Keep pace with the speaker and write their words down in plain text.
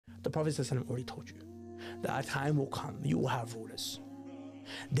The Prophet ﷺ already told you that a time will come, you will have rulers.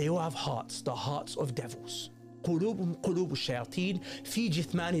 They will have hearts, the hearts of devils. قُلُوبٌ قُلُوبُ الشَّيَاطِينِ فِي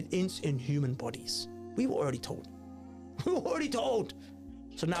جِثْمَانِ الْإِنسِ, in human bodies. We were already told. We were already told.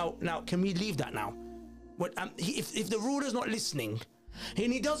 So now, can we leave that now? If the ruler's not listening,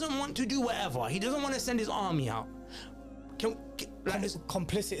 and he doesn't want to do whatever, he doesn't want to send his army out,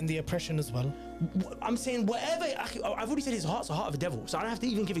 complicit in the oppression as well. I'm saying whatever. I've already said his heart's a heart of a devil, so I don't have to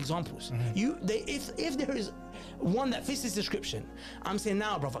even give examples. If there is one that fits this description, I'm saying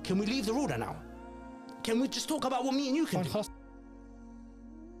now, brother, can we leave the ruler now? Can we just talk about what me and you can do?